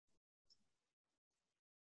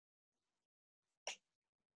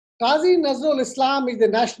Kazi Nazrul Islam is the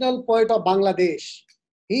national poet of Bangladesh.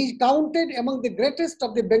 He is counted among the greatest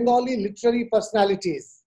of the Bengali literary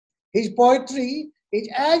personalities. His poetry is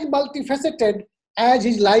as multifaceted as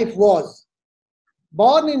his life was.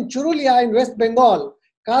 Born in Churulia in West Bengal,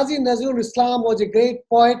 Kazi Nazrul Islam was a great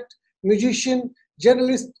poet, musician,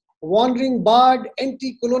 journalist, wandering bard,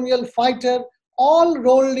 anti-colonial fighter, all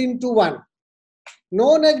rolled into one.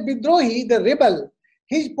 Known as Bidrohi, the rebel,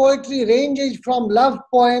 his poetry ranges from love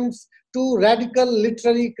poems to radical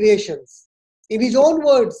literary creations. In his own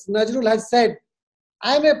words, Nazrul has said,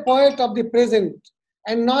 "I am a poet of the present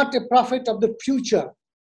and not a prophet of the future.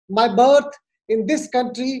 My birth in this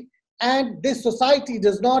country and this society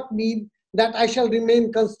does not mean that I shall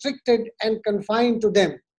remain constricted and confined to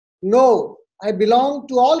them. No, I belong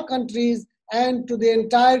to all countries and to the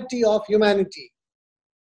entirety of humanity."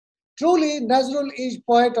 Truly, Nazrul is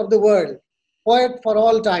poet of the world, poet for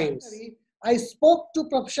all times. I spoke to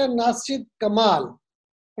Professor Nashid Kamal.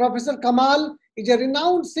 Professor Kamal is a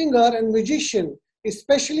renowned singer and musician,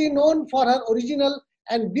 especially known for her original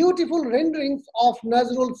and beautiful renderings of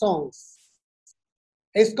Nazrul songs.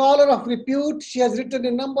 A scholar of repute, she has written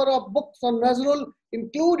a number of books on Nazrul,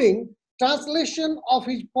 including translation of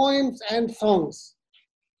his poems and songs.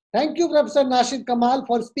 Thank you, Professor Nashid Kamal,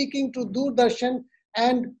 for speaking to Doordarshan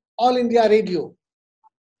and All India Radio.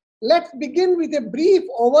 Let's begin with a brief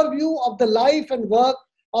overview of the life and work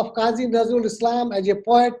of Kazi Nazrul Islam as a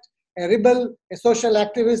poet, a rebel, a social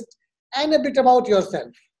activist, and a bit about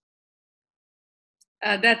yourself.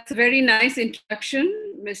 That's a very nice introduction,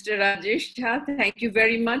 Mr. Rajesh Jha. Thank you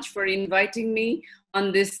very much for inviting me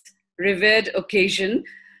on this revered occasion.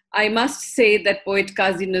 I must say that Poet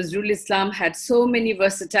Kazi Nazrul Islam had so many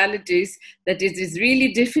versatilities that it is really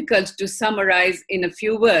difficult to summarize in a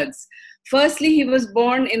few words. Firstly, he was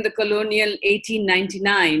born in the colonial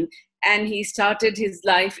 1899 and he started his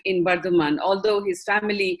life in Bardhaman, although his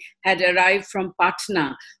family had arrived from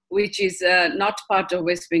Patna, which is not part of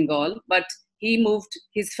West Bengal, but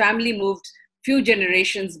his family moved few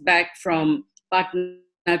generations back from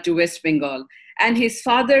Patna to West Bengal. And his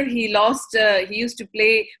father, he used to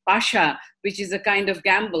play Pasha, which is a kind of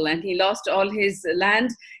gamble, and he lost all his land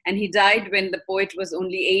and he died when the poet was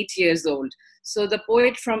only 8 years old. So the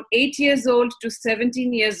poet from 8 years old to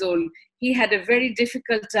 17 years old, he had a very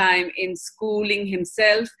difficult time in schooling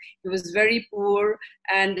himself. He was very poor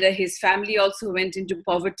and his family also went into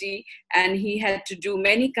poverty and he had to do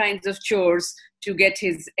many kinds of chores to get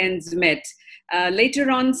his ends met.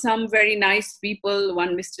 Later on, some very nice people,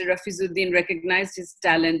 one Mr. Rafizuddin, recognized his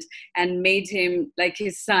talent and made him like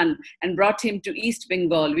his son and brought him to East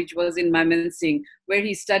Bengal, which was in Mymensingh, where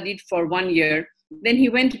he studied for 1 year. Then he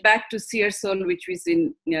went back to Sirsol, which was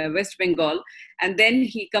in West Bengal, and then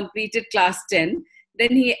he completed class 10.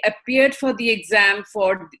 Then he appeared for the exam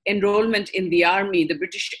for enrollment in the army, the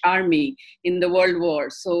British Army in the World War.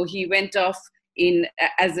 So he went off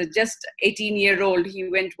as a just 18-year-old, he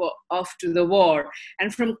went off to the war.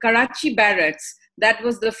 And from Karachi barracks, that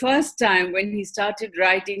was the first time when he started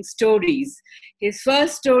writing stories. His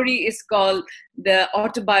first story is called The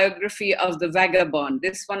Autobiography of the Vagabond.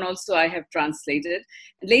 This one also I have translated.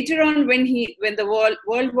 Later on, when the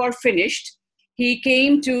World War finished, he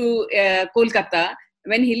came to Kolkata.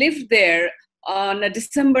 When he lived there on a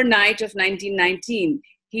December night of 1919,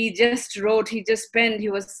 he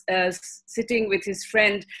was sitting with his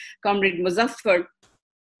friend, Comrade Muzaffar,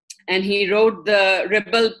 and he wrote the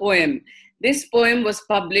Rebel poem. This poem was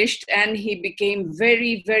published and he became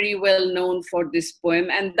very, very well known for this poem,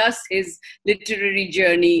 and thus his literary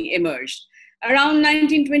journey emerged. Around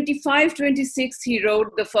 1925-26, he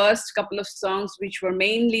wrote the first couple of songs which were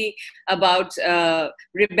mainly about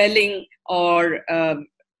rebelling or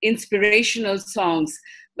inspirational songs.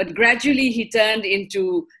 But gradually he turned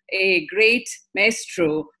into a great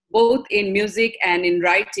maestro, both in music and in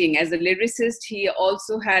writing. As a lyricist, he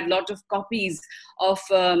also had a lot of copies of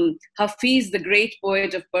Hafiz, the great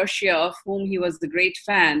poet of Persia, of whom he was the great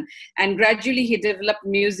fan. And gradually he developed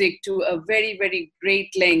music to a very, very great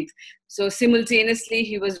length. So simultaneously,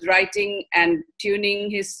 he was writing and tuning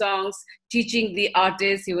his songs, teaching the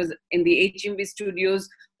artists. He was in the HMV studios,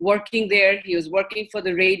 working there. He was working for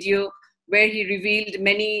the radio, where he revealed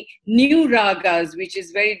many new ragas, which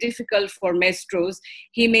is very difficult for maestros.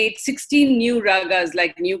 He made 16 new ragas,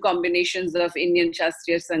 like new combinations of Indian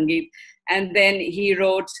Shastriya Sangeet. And then he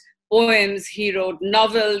wrote poems, he wrote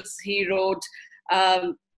novels, he wrote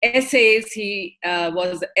essays. He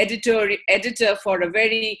was editor for a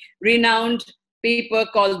very renowned paper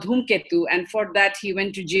called Dhumketu, and for that he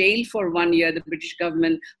went to jail for 1 year. The British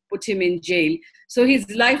government put him in jail. So his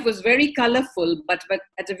life was very colorful, but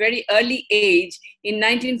at a very early age, in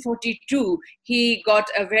 1942, he got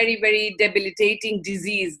a very, very debilitating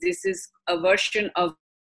disease. This is a version of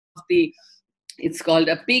it's called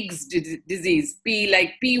a pig's disease, P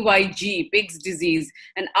like PYG, pig's disease.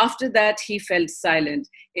 And after that, he felt silent.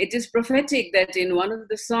 It is prophetic that in one of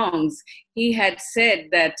the songs, he had said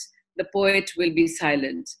that the poet will be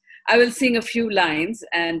silent. I will sing a few lines,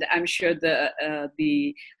 and I'm sure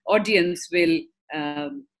the audience will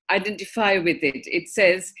identify with it. It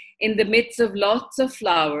says, in the midst of lots of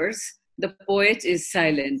flowers, the poet is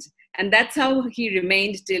silent. And that's how he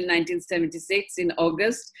remained till 1976. In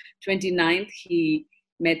August 29th, he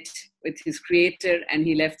met with his creator and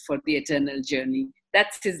he left for the eternal journey.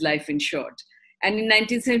 That's his life in short. And in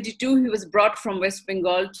 1972, he was brought from West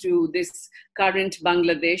Bengal to this current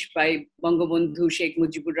Bangladesh by Bangabandhu Sheikh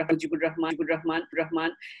Mujibur Rahman,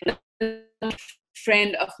 a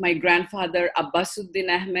friend of my grandfather, Abbasuddin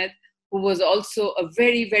Ahmed, who was also a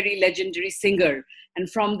very, very legendary singer. And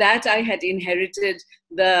from that, I had inherited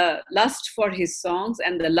the lust for his songs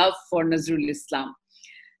and the love for Nazrul Islam.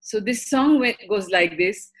 So this song goes like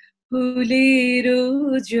this.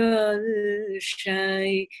 Phulero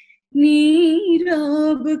jalshai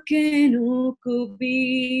nirab keno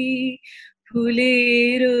kubi,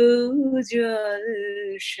 Phulero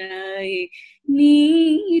jalshai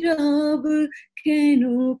nirab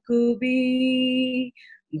keno kubi,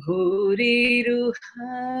 Bhorer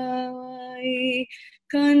hawai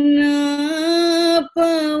kanna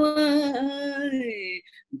pawai,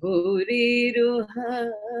 Bhorer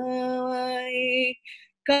hawai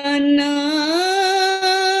kanna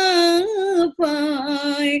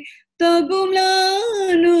pawai,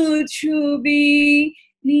 Tagumlanu chubi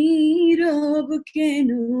nirab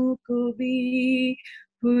keno kubi,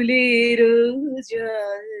 Phulero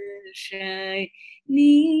jalshai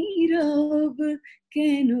nirab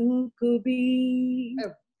keno kubi. A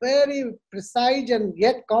very precise and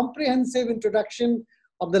yet comprehensive introduction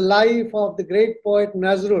of the life of the great poet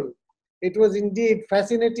Nazrul. It was indeed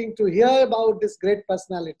fascinating to hear about this great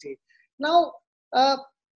personality. Now, I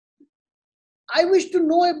wish to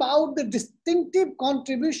know about the distinctive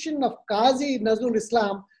contribution of Kazi Nazrul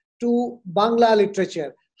Islam to Bangla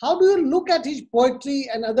literature. How do you look at his poetry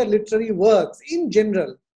and other literary works in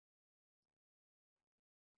general?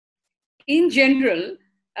 In general,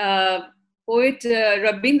 poet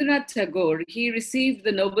Rabindranath Tagore, he received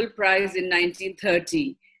the Nobel Prize in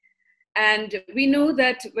 1930. And we know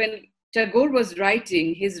that when Tagore was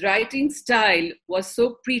writing, his writing style was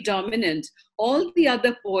so predominant. All the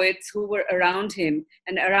other poets who were around him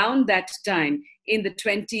and around that time in the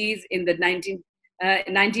 20s, in the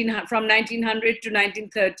from 1900 to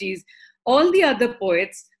 1930s, all the other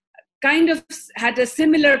poets kind of had a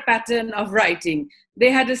similar pattern of writing. They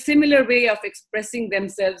had a similar way of expressing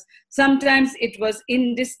themselves. Sometimes it was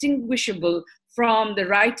indistinguishable from the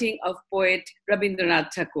writing of poet Rabindranath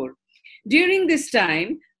Tagore. During this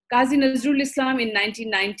time, Kazi Nazrul Islam in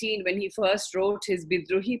 1919, when he first wrote his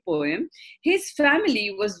Bidrohi poem, his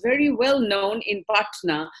family was very well known in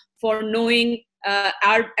Patna for knowing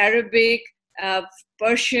Arabic,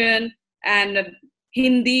 Persian, and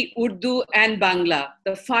Hindi, Urdu, and Bangla,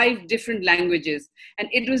 the 5 different languages. And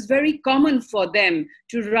it was very common for them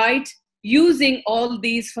to write using all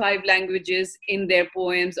these 5 languages in their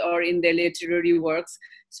poems or in their literary works,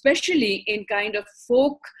 especially in kind of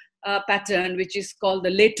folk pattern, which is called the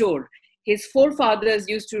Letor. His forefathers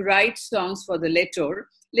used to write songs for the Letor.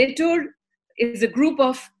 Letor is a group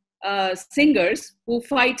of singers who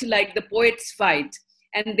fight like the poets fight.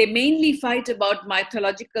 And they mainly fight about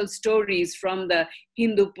mythological stories from the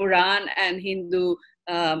Hindu Puran and Hindu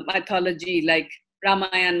mythology like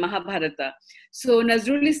Ramayana, Mahabharata. So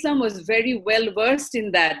Nazrul Islam was very well versed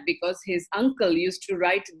in that because his uncle used to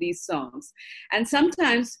write these songs. And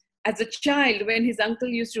sometimes as a child, when his uncle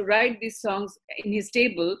used to write these songs in his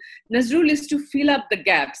table, Nazrul used to fill up the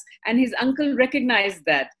gaps. And his uncle recognized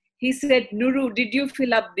that. He said, Nuru, did you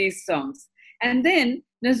fill up these songs? And then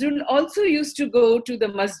Nazrul also used to go to the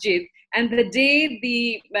masjid, and the day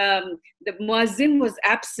the muazzin was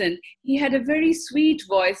absent, he had a very sweet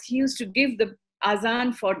voice. He used to give the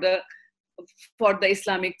azan for the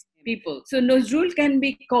Islamic people. So Nazrul can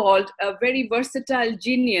be called a very versatile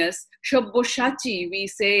genius, Shobboshachi, we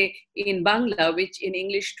say in Bangla, which in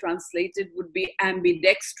English translated would be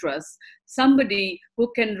ambidextrous, somebody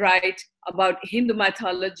who can write about Hindu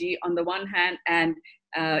mythology on the one hand and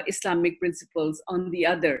Islamic principles on the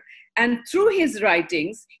other. And through his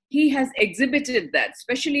writings, he has exhibited that,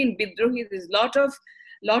 especially in Bidrohi. There's a lot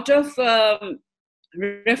of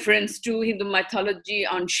reference to Hindu mythology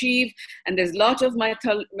on Shiv, and there's lot of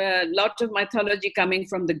mythology coming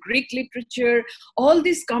from the Greek literature. All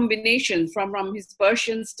this combination from his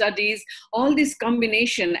Persian studies, all this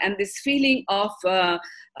combination and this feeling of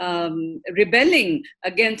rebelling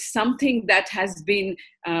against something that has been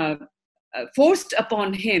forced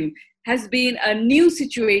upon him has been a new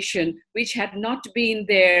situation which had not been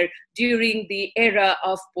there during the era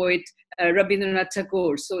of poet Rabindranath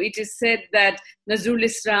Tagore. So it is said that Nazrul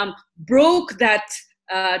Islam broke that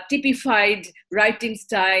typified writing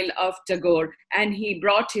style of Tagore, and he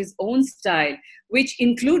brought his own style, which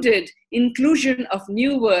included inclusion of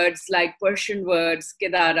new words like Persian words,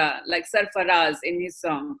 kedara, like sarfaraz in his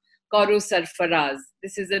song, Karo sarfaraz.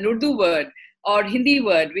 This is an Urdu word, or Hindi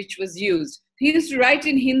word which was used. He used to write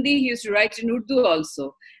in Hindi, he used to write in Urdu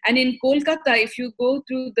also. And in Kolkata, if you go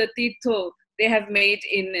through the Tirtho they have made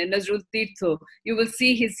in Nazrul Tirtho, you will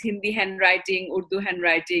see his Hindi handwriting, Urdu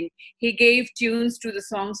handwriting. He gave tunes to the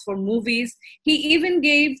songs for movies. He even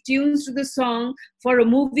gave tunes to the song for a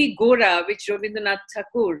movie, Gora, which Rabindranath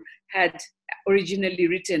Tagore had originally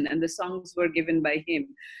written, and the songs were given by him.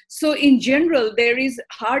 So in general, there is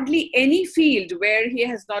hardly any field where he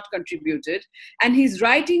has not contributed, and his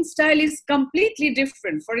writing style is completely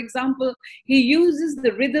different. For example, he uses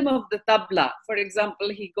the rhythm of the tabla. For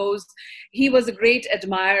example, he was a great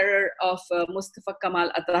admirer of Mustafa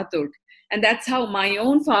Kamal Ataturk, and that's how my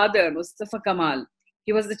own father, Mustafa Kamal,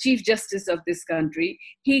 he was the Chief Justice of this country.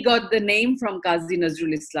 He got the name from Kazi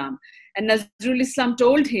Nazrul Islam. And Nazrul Islam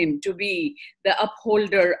told him to be the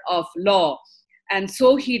upholder of law. And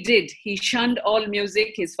so he did. He shunned all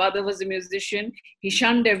music. His father was a musician. He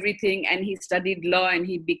shunned everything, and he studied law, and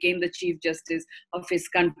he became the Chief Justice of his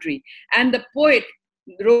country. And the poet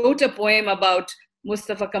wrote a poem about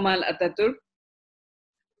Mustafa Kamal Ataturk.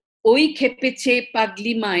 Oi khepeche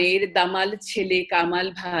pagli mayer damal chele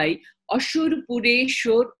Kamal bhai, অসুর পুরে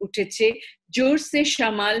শোর উঠেছে জোর সে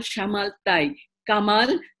শামাল শামাল তাই কামাল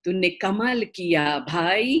তুনে কামাল কিয়া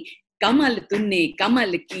ভাই কামাল তুনে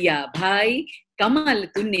কামাল কিয়া ভাই কামাল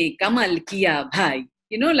তুনে কামাল কিয়া ভাই.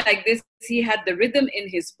 You know, like this, he had the rhythm in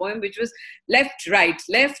his poem, which was left, right,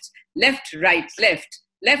 left, left, right, left,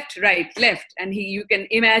 left, right, left. And you can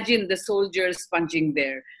imagine the soldiers punching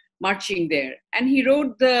there, marching there. And he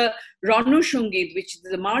wrote the Rano Shungit, which is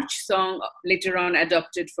the march song later on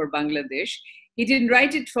adopted for Bangladesh. He didn't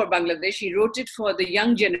write it for Bangladesh, he wrote it for the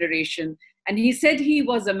young generation. And he said he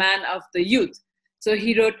was a man of the youth. So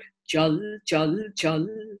he wrote, Chal, chal, chal,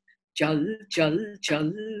 chal, chal, chal.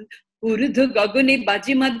 Urdhu gagone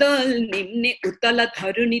bajimadal, nimne utala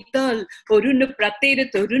tharunital, orun prater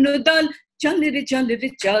torunodal, chal re chal re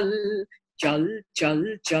chal, chal, chal,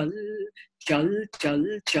 chal. Chal, chal,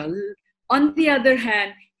 chal. On the other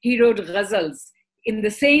hand, he wrote ghazals in the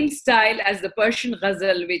same style as the Persian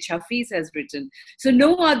ghazal which Hafiz has written. So no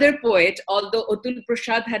other poet, although Atul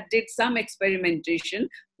Prasad had did some experimentation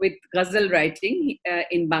with ghazal writing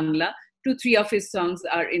in Bangla, 2-3 of his songs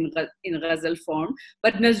are in ghazal form,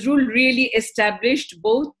 but Nazrul really established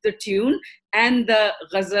both the tune and the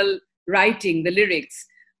ghazal writing, the lyrics.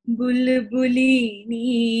 बुलबुली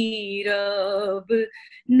नीरब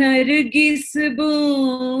नरगिस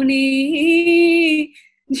बोने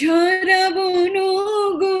झरा बोनो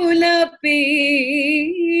गोलापे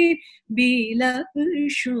बिलाप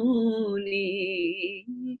शोने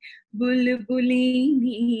बुलबुली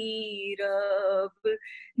नीरब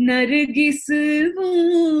नरगिस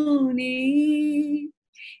बोने.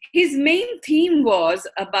 His main theme was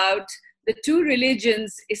about the two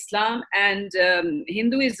religions, Islam and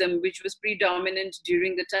Hinduism, which was predominant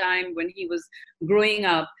during the time when he was growing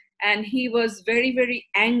up. And he was very, very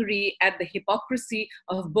angry at the hypocrisy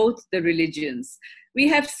of both the religions. We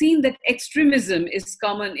have seen that extremism is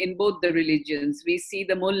common in both the religions. We see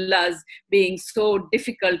the mullahs being so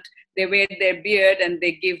difficult. They wear their beard and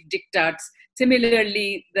they give diktats.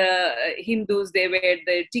 Similarly, the Hindus, they wear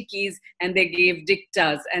their tikis and they give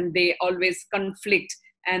diktats, and they always conflict.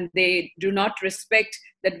 And they do not respect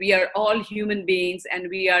that we are all human beings and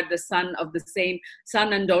we are the son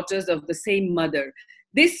and daughters of the same mother.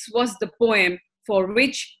 This was the poem for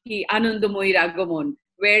which he Anandamoyi Ragamon,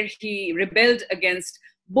 where he rebelled against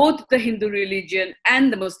both the Hindu religion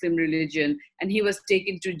and the Muslim religion, and he was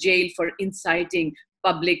taken to jail for inciting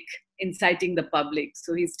the public.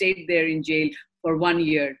 So he stayed there in jail for 1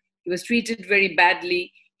 year. He was treated very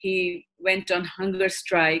badly. He went on hunger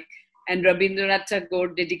strike. And Rabindranath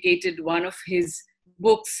Tagore dedicated one of his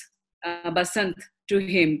books, Basant, to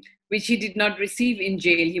him, which he did not receive in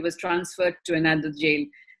jail. He was transferred to another jail.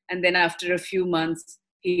 And then after a few months,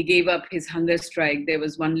 he gave up his hunger strike. There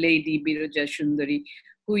was one lady, Biroja Sundari,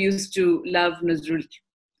 who used to love Nazrul.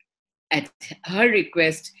 At her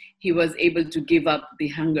request, he was able to give up the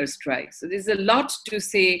hunger strike. So there's a lot to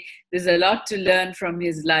say, there's a lot to learn from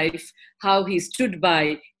his life, how he stood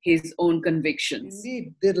by his own convictions.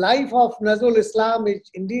 Indeed, the life of Nazrul Islam is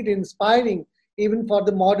indeed inspiring even for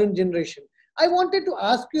the modern generation. I wanted to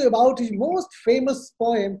ask you about his most famous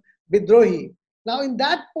poem, Bidrohi. Now, in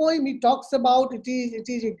that poem, he talks about it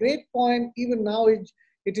is a great poem, even now it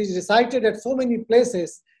is recited at so many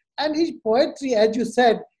places. And his poetry, as you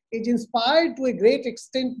said, is inspired to a great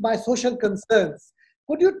extent by social concerns.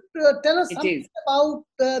 Could you tell us something about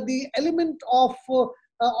the element of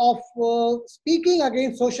speaking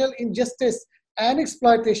against social injustice and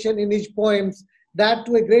exploitation in his poems that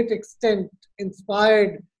to a great extent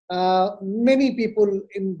inspired many people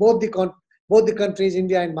in both the countries,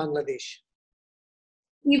 India and Bangladesh?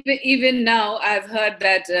 Even now, I've heard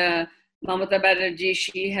that Mamata Banerjee,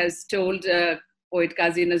 she has told Poet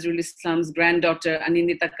Kazi Nazrul Islam's granddaughter,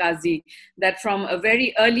 Anindita Kazi, that from a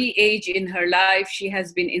very early age in her life, she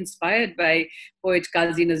has been inspired by Poet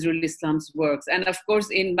Kazi Nazrul Islam's works. And of course,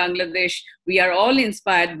 in Bangladesh, we are all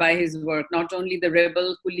inspired by his work, not only the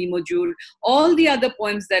Rebel, Kuli Mujur, all the other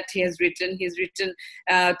poems that he has written. He's written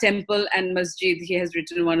Temple and Masjid. He has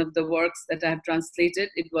written one of the works that I have translated.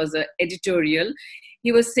 It was an editorial.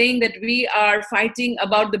 He was saying that we are fighting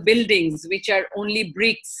about the buildings, which are only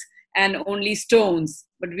bricks and only stones,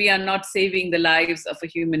 but we are not saving the lives of a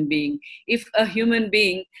human being. If a human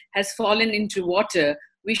being has fallen into water,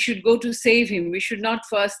 we should go to save him. We should not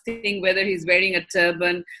first think whether he's wearing a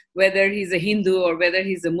turban, whether he's a Hindu or whether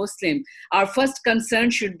he's a Muslim. Our first concern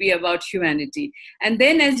should be about humanity. And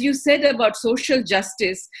then, as you said about social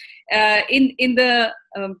justice, in the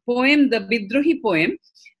poem, the Bidrohi poem,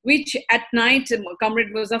 which at night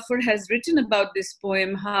Comrade Muzaffar has written about this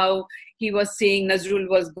poem, how he was saying Nazrul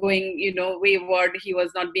was going, wayward. He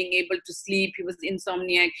was not being able to sleep. He was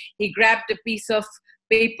insomniac. He grabbed a piece of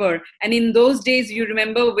paper. And in those days, you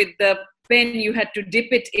remember with the pen, you had to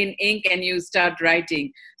dip it in ink and you start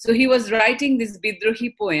writing. So he was writing this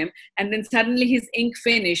Bidrohi poem and then suddenly his ink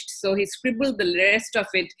finished. So he scribbled the rest of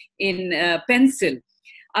it in pencil.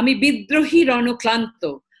 Ami Bidrohi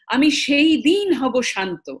Ranoklanto. Ami সেই দিন হব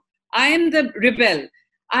শান্ত. I am the rebel.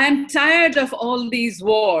 I am tired of all these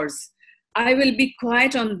wars. I will be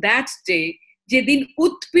quiet on that day. যেদিন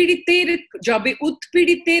যবে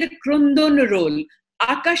উৎপীড়িতের ক্রন্দন role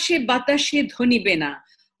আকাশে বাতাসে ধ্বনিবে না.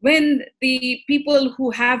 When the people who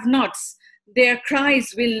have nots, their cries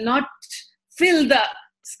will not fill the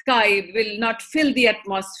sky, will not fill the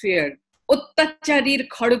atmosphere. অত্যাচারীর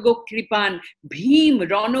খড়গ কৃপান ভীম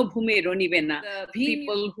রণভূমে রণিবে না.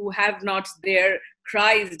 People who have not, their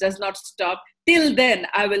cries does not stop. Till then,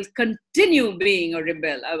 I will continue being a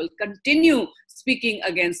rebel. I will continue speaking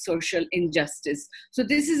against social injustice. So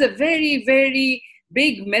this is a very, very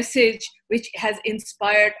big message which has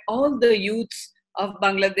inspired all the youths of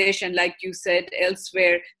Bangladesh and, like you said,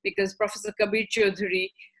 elsewhere, because Professor Kabir Chaudhuri,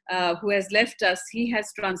 who has left us, he has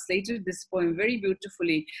translated this poem very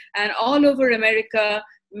beautifully. And all over America,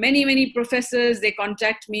 many professors, they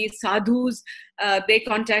contact me, sadhus, they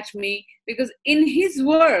contact me, because in his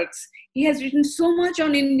works, he has written so much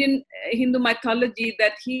on Indian Hindu mythology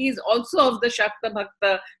that he is also of the Shakta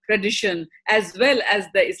Bhakta tradition as well as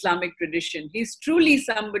the Islamic tradition. He's truly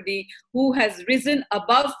somebody who has risen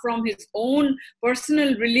above from his own personal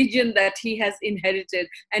religion that he has inherited,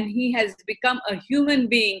 and he has become a human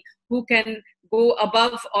being who can go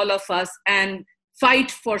above all of us and fight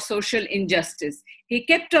for social injustice. He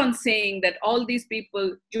kept on saying that all these people,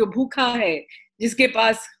 jo bhukha hai, jiske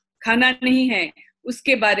paas khana nahi hai,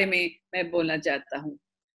 uske bare mein main bolna chahta hu.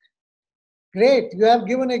 Great. You have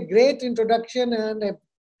given a great introduction and a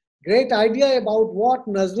great idea about what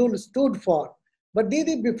Nazrul stood for. But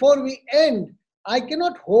Didi, before we end, I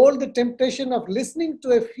cannot hold the temptation of listening to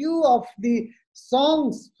a few of the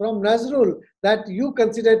songs from Nazrul that you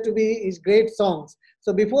consider to be his great songs. So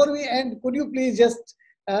before we end, could you please just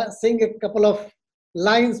sing a couple of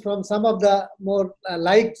lines from some of the more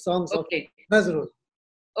liked songs of Nazrul?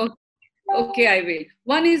 Okay, I will.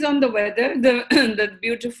 One is on the weather, the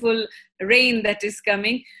beautiful rain that is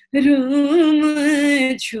coming. Room,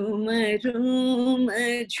 jhum,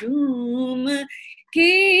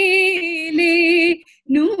 kele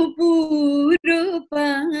nupuro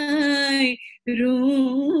pai.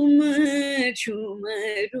 Room,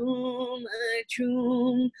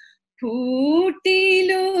 jhum,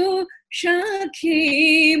 ফুটিলো শাখে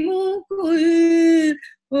মুকুল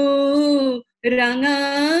ও রাঙা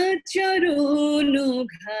চরণ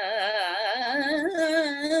ঘাই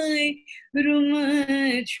room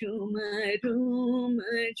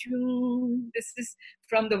jhum. This is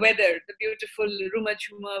from the weather, the beautiful Ruma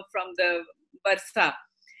Jhuma from the Barsa.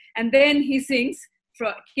 And then he sings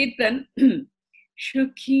from Kirtan,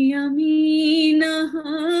 Shukhi ami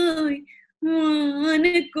nahai মান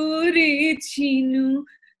করেছিনু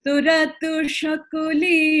তোরা তো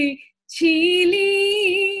সকলে ছিলি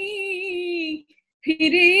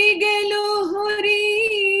ফিরে গেল হরি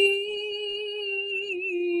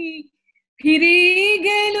ফিরে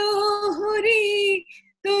গেল হরি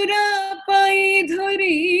তোরা পায়ে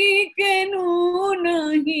ধরে কেন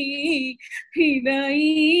নাহি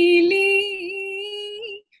ফিরাইলি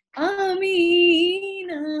আমি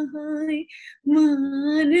নাহাই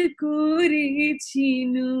মান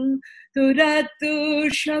করেছিনু তোরা তো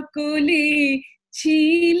সকলে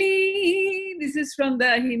ছিলি. This is from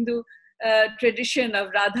the Hindu tradition of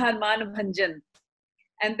Radha Man Bhanjan.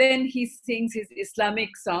 And then he sings his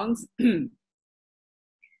Islamic songs.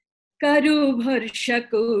 কারো ভরসা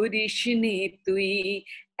করিস নে তুই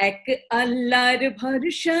এক আল্লাহর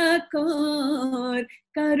ভরসা কর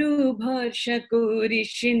কারো ভরসা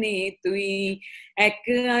করিস নে তুই এক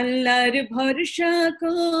আল্লাহর ভরসা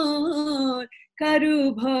কর কারো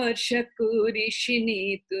ভরসা করিস নে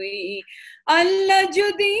তুই আল্লাহ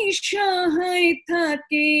যদি সহায়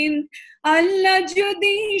থাকেন আল্লাহ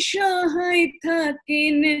যদি সহায়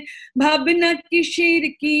থাকেন ভাবনা কিসের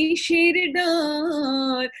কিসের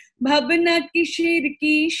ডর ভাবনা কিসের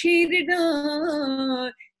কিসের ডর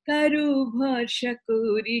কারো ভরসা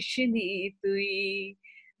করিস নে তুই.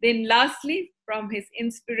 Then lastly, from his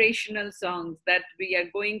inspirational songs, that we are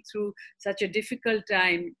going through such a difficult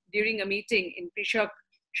time, during a meeting in Krishak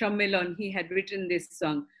Shammelan, he had written this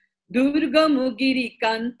song. Durgam giri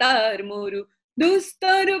kantar moru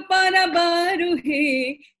দুস্তর পারাবার হে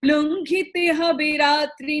লঙ্ঘিতে হবে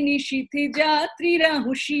রাত্রি নিশীথে যাত্রীরা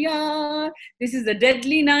হুঁশিয়ার. This is a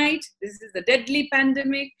deadly night. This is a deadly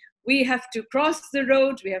pandemic. We have to cross the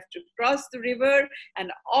road. We have to cross the river. And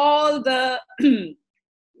all the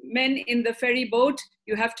men in the ferry boat,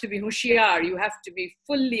 you have to be hushiyar. You have to be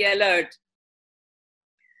fully alert.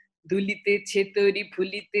 দুলিতেছে তরি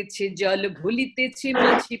ফুলিতেছে জল ভুলিতেছে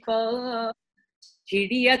মাছি পা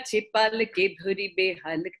ছিড়ি আছে পালকে ধরিবে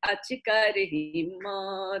হাল আছে কার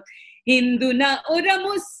হিম্মত. হিন্দু না ওরা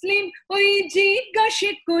মুসলিম ওই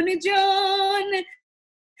জিজ্ঞাসে কোন জন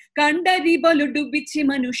কান্ডারি বল ডুবিছে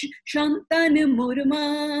মানুষ সন্তান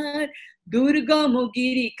মোরমার. দুর্গম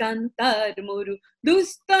গিরি কান্তার মরু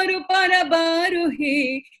দুস্তর পারাবার হে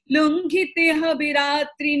লঙ্ঘিতে হবে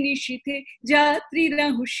রাত্রি নিশীথে যাত্রীরা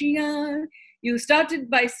হুঁশিয়ার. You started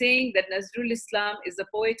by saying that Nazrul Islam is the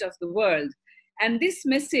poet of the world. And this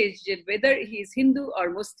message, whether he is Hindu or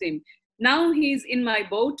Muslim, now he is in my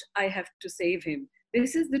boat, I have to save him.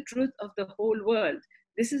 This is the truth of the whole world.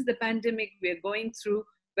 This is the pandemic we are going through,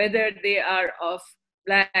 whether they are of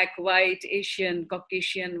Black, white, Asian,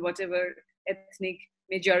 Caucasian, whatever ethnic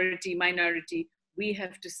majority, minority, we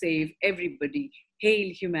have to save everybody. Hail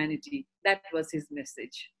humanity. That was his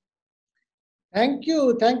message. Thank you.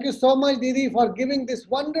 Thank you so much, Didi, for giving this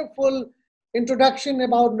wonderful introduction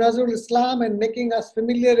about Nazrul Islam and making us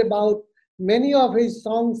familiar about many of his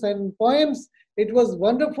songs and poems. It was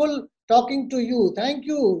wonderful talking to you. Thank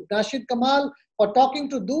you, Nashid Kamal, for talking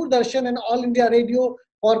to Doordarshan and All India Radio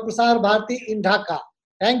for Prasar Bharati in Dhaka.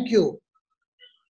 Thank you.